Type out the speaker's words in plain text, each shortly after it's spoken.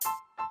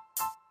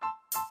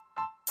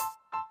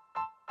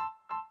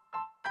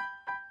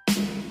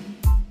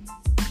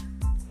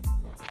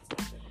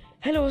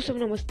Hello सब,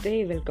 नमस्ते,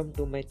 welcome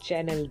to my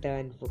channel the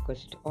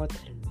unfocused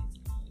author में।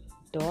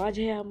 तो आज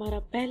है हमारा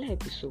पहला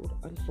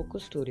एपिसोड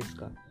अनफोकस्ड स्टोरीज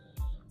का।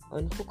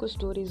 अनफोकस्ड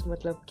स्टोरीज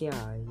मतलब क्या,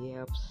 ये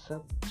आप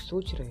सब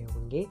सोच रहे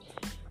होंगे।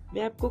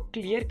 मैं आपको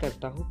क्लियर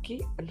करता हूँ कि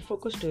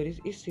अनफोकस्ड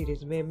स्टोरीज इस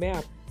सीरीज में मैं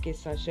आपके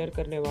साथ शेयर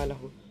करने वाला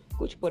हूँ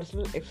कुछ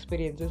पर्सनल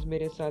एक्सपीरियंसेस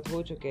मेरे साथ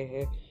हो चुके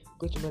हैं,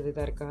 कुछ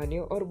मज़ेदार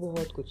कहानियाँ और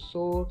बहुत कुछ।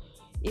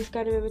 इस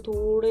कहानी में मैं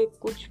थोड़े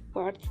कुछ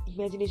पार्ट्स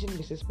इमेजिनेशन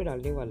बेसिस पे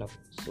डालने वाला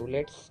हूँ। So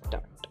let's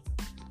start.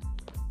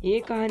 ये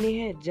कहानी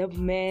है जब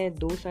मैं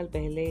 2 साल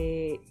पहले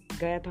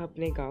गया था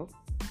अपने गांव।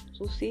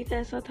 सीन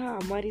ऐसा था,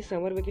 हमारी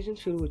समर वेकेशन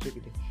शुरू हो चुकी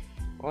थी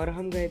और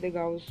हम गए थे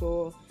गांव।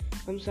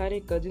 हम सारे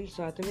कजिन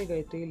साथ में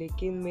गए थे,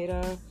 लेकिन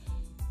मेरा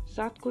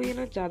साथ कोई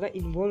ना ज़्यादा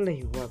इन्वॉल्व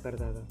नहीं हुआ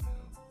करता था।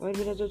 और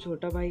मेरा जो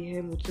छोटा भाई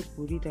है मुझसे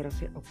पूरी तरह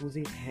से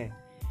अपोजिट है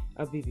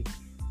अभी भी।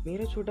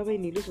 मेरा छोटा भाई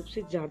नीलू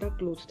सबसे ज़्यादा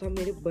क्लोज था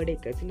मेरे बड़े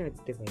कजिन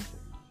आदित्य भाई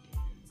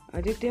से।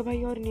 आदित्य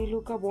भाई और नीलू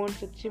का बॉन्ड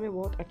सच्ची में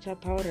बहुत अच्छा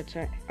था और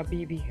अच्छा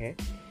अभी भी है।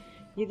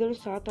 ये दोनों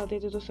साथ आते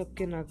थे तो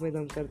सबके नाक में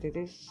दम करते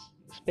थे,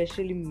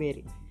 स्पेशली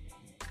मेरे।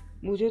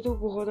 मुझे तो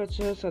बहुत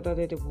अच्छा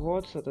सताते थे,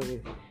 बहुत सताते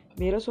थे।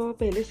 मेरा स्वभाव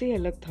पहले से ही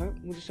अलग था,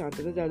 मुझे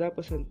शांतता ज़्यादा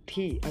पसंद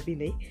थी, अभी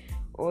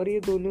नहीं। और ये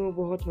दोनों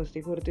बहुत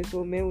मस्तीखोर थे,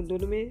 मैं उन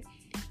दोनों में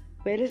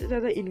पहले से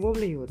ज़्यादा इन्वॉल्व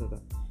नहीं होता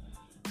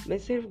था। मैं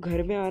सिर्फ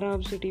घर में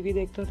आराम से टीवी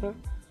देखता था,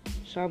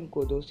 शाम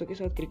को दोस्तों के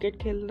साथ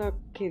क्रिकेट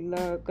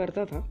खेलना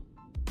करता था।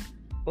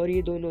 और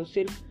ये दोनों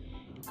सिर्फ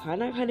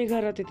खाना खाने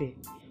घर आते थे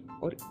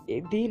और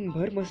दिन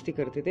भर मस्ती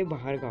करते थे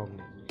बाहर गांव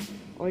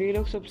में। और ये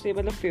लोग सबसे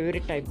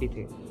फेवरेट टाइप भी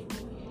थे।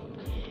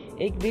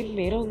 एक दिन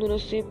मेरा उन दोनों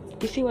से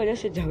किसी वजह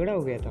से झगड़ा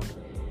हो गया था।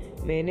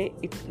 मैंने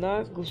इतना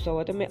गुस्सा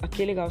हुआ था, मैं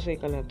अकेले गांव से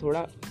निकलना,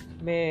 थोड़ा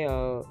मैं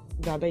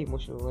ज़्यादा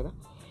इमोशनल हुआ था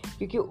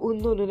क्योंकि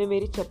उन दोनों ने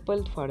मेरी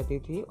चप्पल फाड़ दी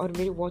थी और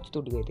मेरी वॉच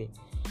टूट गए थे।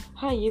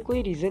 हाँ, ये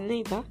कोई रीज़न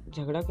नहीं था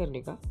झगड़ा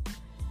करने का,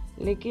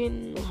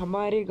 लेकिन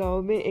हमारे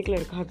गांव में एक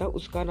लड़का था,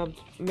 उसका नाम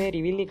मैं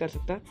रिवील नहीं कर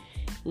सकता,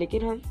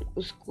 लेकिन हम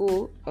उसको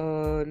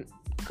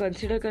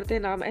कंसिडर करते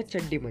हैं, नाम है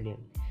चड्डी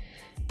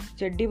बनियान।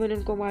 चड्डी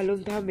बनियान को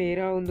मालूम था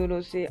मेरा उन दोनों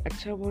से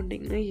अच्छा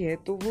बॉन्डिंग नहीं है,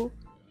 तो वो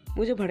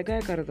मुझे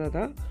भड़काया करता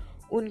था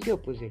उनके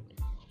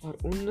अपोजिट, और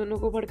उन दोनों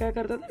को भड़काया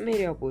करता था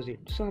मेरे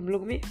अपोजिट। हम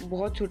लोग में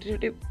बहुत छोटे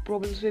छोटे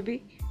प्रॉब्लम्स में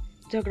भी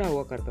झगड़ा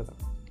हुआ करता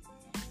था।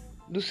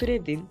 दूसरे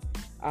दिन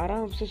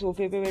आराम से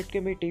सोफे पे बैठ के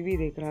मैं टीवी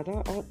देख रहा था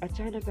और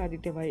अचानक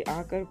आदित्य भाई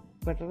आकर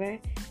बता रहा है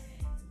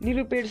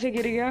नीलू पेड़ से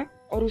गिर गया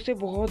और उसे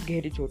बहुत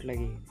गहरी चोट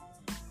लगी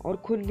और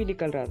खून भी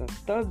निकल रहा था।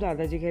 तब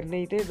दादाजी घर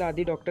नहीं थे,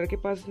 दादी डॉक्टर के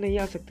पास नहीं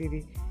आ सकती थी।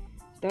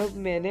 तब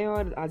मैंने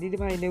और आदित्य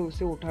भाई ने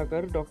उसे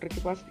उठाकर डॉक्टर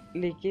के पास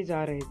लेके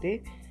जा रहे थे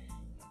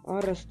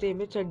और रास्ते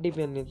में चड्डी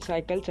पहने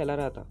साइकिल चला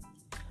रहा था।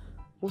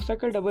 वो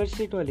साइकिल डबल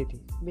सीट वाली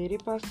थी, मेरे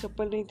पास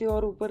चप्पल नहीं थी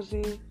और ऊपर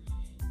से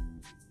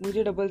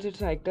मुझे डबल सीट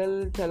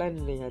साइकिल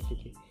चलानी नहीं आती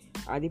थी।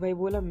 आदि भाई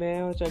बोला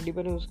मैं और चड्डी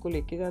बने उसको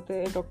लेके जाते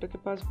हैं, डॉक्टर के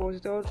पास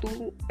पहुंचते और तू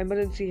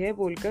इमरजेंसी है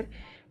बोलकर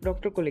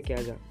डॉक्टर को लेके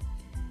आ जा।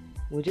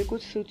 मुझे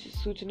कुछ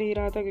सोच नहीं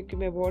रहा था क्योंकि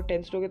मैं बहुत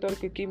टेंस्ड हो गया था, और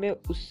क्योंकि मैं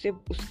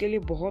उसके लिए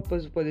बहुत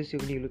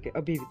पॉजिटिव नीलू के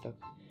अभी भी तक।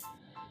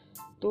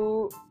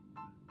 तो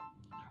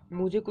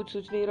मुझे कुछ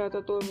सोच नहीं रहा था।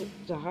 तो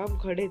जहाँ हम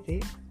खड़े थे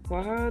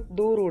वहाँ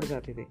 2 रोड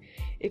जाते थे।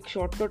 एक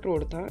शॉर्टकट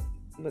रोड था,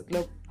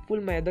 मतलब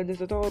फुल मैदान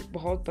जैसा था और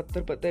बहुत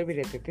पत्थर भी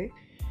रहते थे,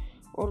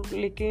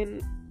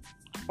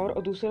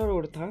 और दूसरा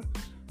रोड था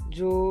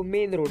जो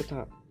मेन रोड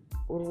था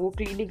और वो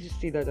क्लिनिक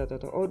सीधा जाता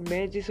था। और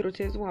मैं जिस रोड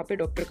से वहाँ पे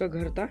डॉक्टर का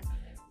घर था,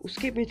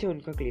 उसके पीछे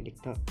उनका क्लिनिक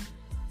था।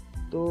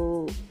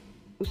 तो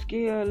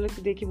उसकी हालत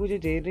देखी मुझे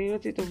देर नहीं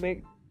रहती, तो मैं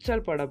चल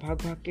पड़ा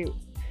भाग के।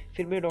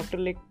 फिर मैं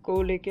डॉक्टर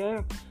को लेके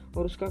आया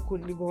और उसका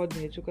खून भी बहुत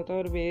बह चुका था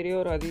और मेरे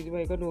और आदित्य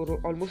भाई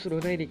का ऑलमोस्ट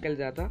रोना ही निकल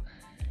जाता।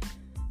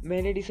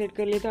 मैंने डिसाइड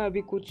कर लिया था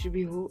अभी कुछ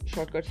भी हो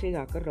शॉर्टकट से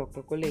जाकर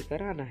डॉक्टर को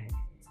लेकर आना है।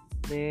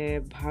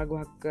 मैं भाग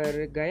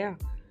कर गया।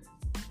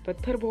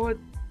 पत्थर बहुत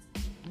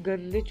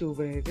गंदे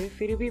चुभ रहे थे,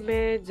 फिर भी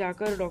मैं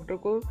जाकर डॉक्टर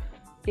को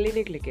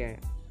क्लिनिक लेके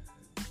आया।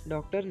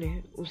 डॉक्टर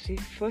ने उसे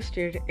फर्स्ट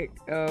एड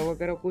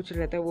वगैरह कुछ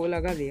रहता है वो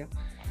लगा दिया।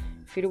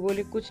 फिर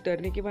बोले कुछ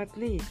डरने की बात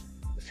नहीं,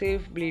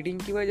 सिर्फ ब्लीडिंग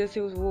की वजह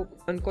से वो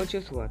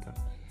अनकॉन्शियस हुआ था।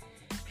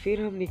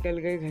 फिर हम निकल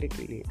गए घर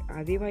के लिए।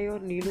 आदि भाई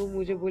और नीलू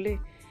मुझे बोले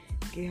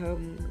कि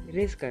हम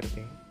रेस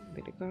करते हैं।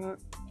 मैंने कहा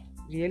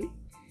रियली?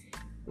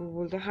 वो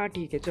बोलता हाँ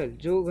ठीक है चल,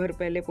 जो घर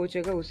पहले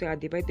पहुंचेगा उसे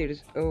आदि भाई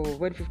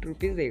 150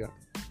 रुपीज़ देगा।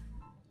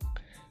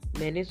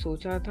 मैंने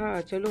सोचा था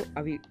चलो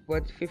अभी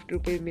 150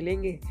 रुपीज़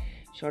मिलेंगे,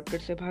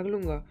 शॉर्टकट से भाग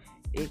लूँगा।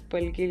 एक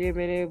पल के लिए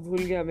मैंने भूल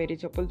गया, मेरी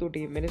चप्पल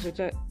टूटी। मैंने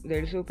सोचा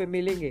 150 रुपये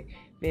मिलेंगे,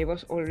 मेरे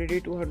पास ऑलरेडी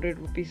 200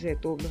 रुपीज़ है,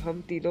 तो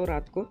हम तीनों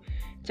रात को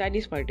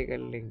चाइनीज़ पार्टी कर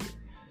लेंगे।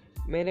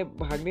 मैंने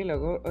भागने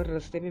लगा और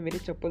रास्ते में मेरी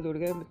चप्पल टूट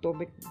गया तो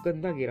मैं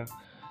गंदा गिरा।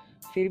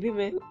 फिर भी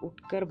मैं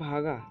उठकर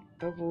भागा,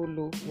 तब वो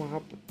लोग वहाँ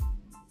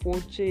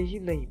पहुँचे ही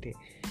नहीं थे।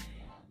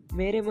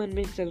 मेरे मन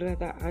में चल रहा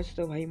था आज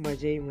तो भाई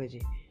मज़े ही मज़े।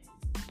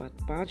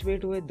 5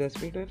 मिनट हुए, 10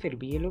 मिनट हुए, फिर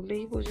भी ये लोग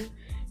नहीं पहुँचे।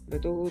 मैं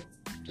तो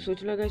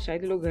सोचने लगा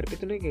शायद लोग घर पे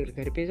तो नहीं गए।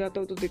 घर पे जाता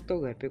हूँ तो देखता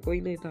हूँ घर पे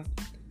कोई नहीं था।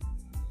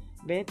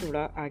 मैं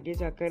थोड़ा आगे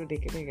जाकर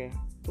देखने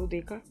गया तो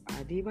देखा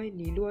आदि भाई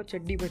नीलू और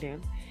चड्डी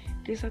बनियान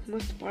अपने साथ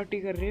मस्त पार्टी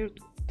कर रहे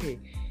थे।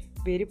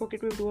 मेरी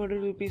पॉकेट में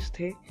 200 रुपीज़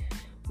थे,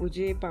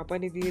 मुझे पापा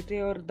ने दिए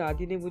थे और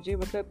दादी ने मुझे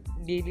मतलब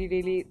डेली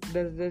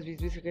 10-10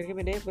 20-20 करके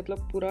मैंने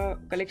मतलब पूरा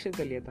कलेक्शन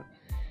कर लिया था।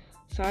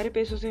 सारे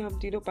पैसों से हम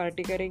तीनों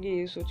पार्टी करेंगे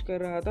ये सोच कर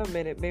रहा था।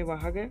 मैं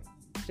वहाँ गया,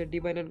 चड्डी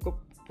बहन को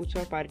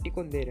पूछा पार्टी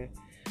कौन दे रहा है।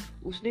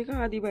 उसने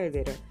कहा आदि भाई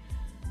दे रहा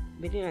है।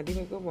 मैंने आदि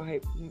भाई को वहाँ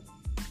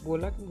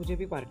बोला कि मुझे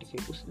भी पार्टी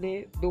चाहिए। उसने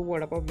 2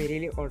 वड़ा पाव मेरे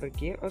लिए ऑर्डर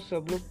किए और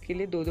सब लोग के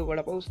लिए 2-2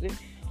 वड़ा पाव उसने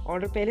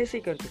ऑर्डर पहले से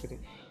ही कर चुके थे।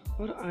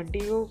 और आंटी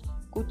को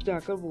कुछ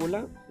जाकर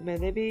बोला,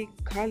 मैंने भी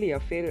खा लिया।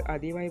 फिर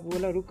आदि भाई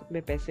बोला रुक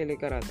मैं पैसे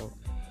लेकर आता हूँ।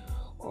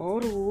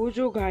 और वो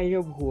जो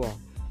गायब हुआ,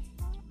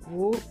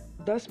 वो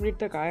 10 मिनट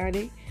तक आया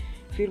नहीं।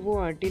 फिर वो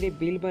आंटी ने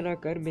बिल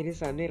बनाकर मेरे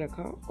सामने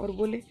रखा और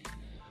बोले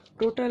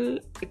टोटल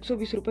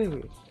 120 रुपये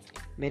हुए।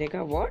 मैंने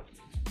कहा व्हाट,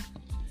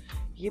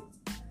 ये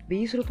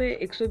 20 रुपये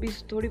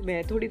 120 थोड़ी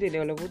मैं थोड़ी देने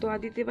वाला, वो तो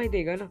आदित्य भाई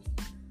देगा ना।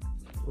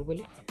 वो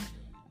बोले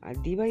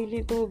आदि भाई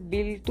ने तो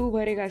बिल तू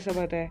भरेगा ऐसा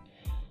बताया।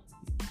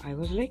 आई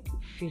वॉज लाइक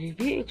फिर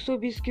भी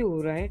 120 क्यों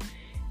हो रहा है,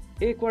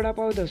 एक वड़ा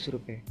पाव 10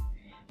 रुपये,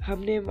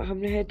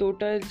 हमने है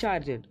टोटल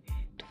 4 जन,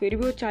 तो फिर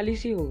भी वो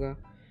 40 ही होगा।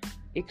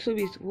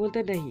 120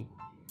 बोलता नहीं,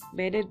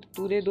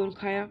 तूने 2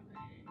 खाया,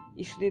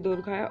 इसने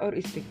 2 खाया और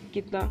इससे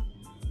कितना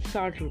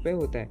 60 रुपये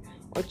होता है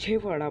और 6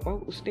 वड़ा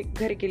पाव उसने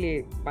घर के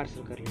लिए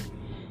पार्सल कर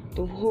लिया,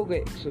 तो हो गए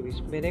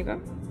 120। मैंने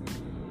कहा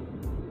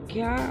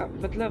क्या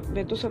मतलब,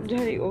 मैं तो समझा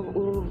नहीं। और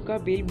उनका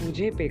बिल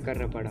मुझे पे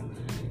करना पड़ा।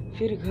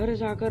 फिर घर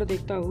जाकर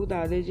देखता हूँ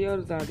दादाजी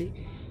और दादी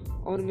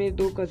और मेरे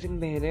 2 कजिन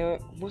बहने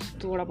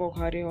मस्त वड़ा पाव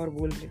खा रहे हैं और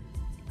बोल रहे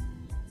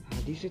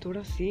आदि से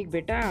थोड़ा सीख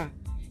बेटा,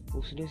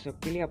 उसने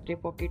सबके लिए अपने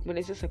पॉकेट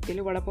मनी से सबके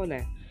लिए वड़ा पाव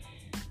लाया।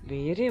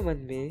 मेरे मन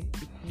में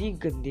इतनी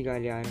गंदी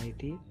गालियाँ आ रही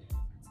थी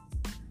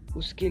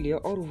उसके लिए,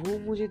 और वो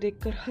मुझे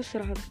देखकर हंस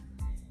रहा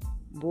था।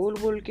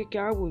 बोल के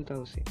क्या बोलता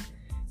उसे।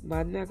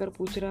 बाद में आकर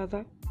पूछ रहा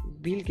था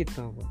बिल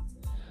कितना हुआ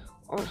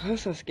और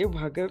हंस के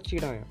भागकर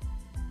चिढ़ाया।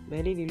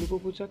 मैंने नीलू को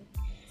पूछा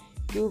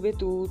क्यों बे,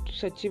 तू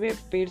सच्ची में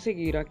पेड़ से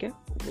गिरा क्या?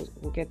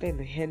 वो कहता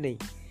है नहीं।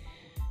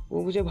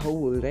 वो मुझे भाऊ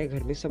बोल रहा है,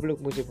 घर में सब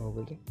लोग मुझे भाऊ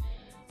बोलते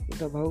हैं।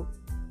 तो भाऊ,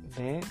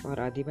 मैं और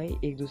आदि भाई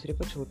एक दूसरे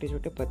पर छोटे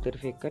छोटे पत्थर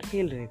फेंक कर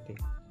खेल रहे थे।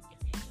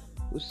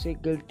 उससे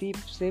गलती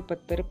से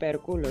पत्थर पैर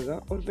को लगा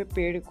और मैं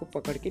पेड़ को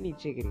पकड़ के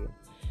नीचे गिर गया।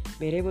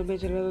 मेरे मन में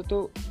चल रहा था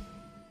तो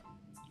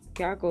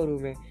क्या करूँ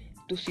मैं,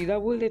 तू सीधा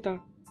बोल देता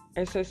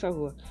ऐसा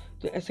हुआ,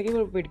 तो ऐसा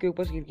क्यों पेड़ के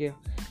ऊपर गिर गया।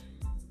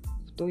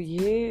 तो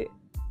ये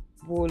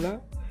बोला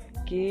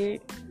कि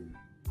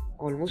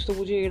ऑलमोस्ट तो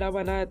मुझे एड़ा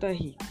बनाया था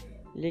ही,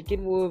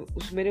 लेकिन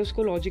मैंने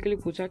उसको लॉजिकली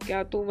पूछा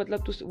क्या तो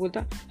मतलब तू,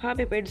 बोलता हाँ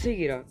मैं पेड़ से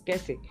गिरा।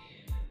 कैसे?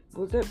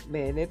 बोलता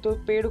मैंने तो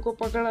पेड़ को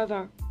पकड़ा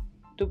था,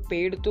 तो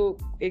पेड़ तो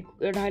एक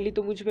ढाली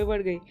तो मुझ पे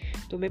बढ़ गई,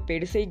 तो मैं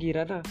पेड़ से ही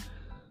गिरा ना।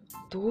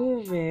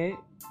 तो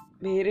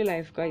मेरे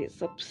लाइफ का ये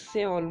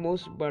सबसे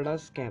ऑलमोस्ट बड़ा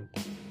स्कैम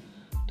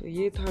था। तो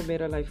ये था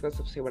मेरा लाइफ का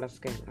सबसे बड़ा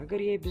स्कैम।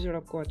 अगर ये एपिसोड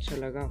आपको अच्छा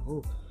लगा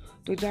हो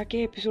तो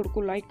जाके एपिसोड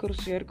को लाइक करो,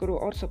 शेयर करो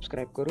और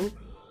सब्सक्राइब करो।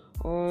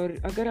 और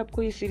अगर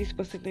आपको ये सीरीज़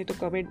पसंद है तो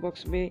कमेंट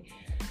बॉक्स में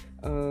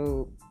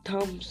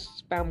थम्स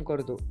स्पैम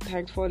कर दो।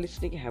 Thanks for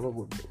listening, have a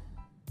good day.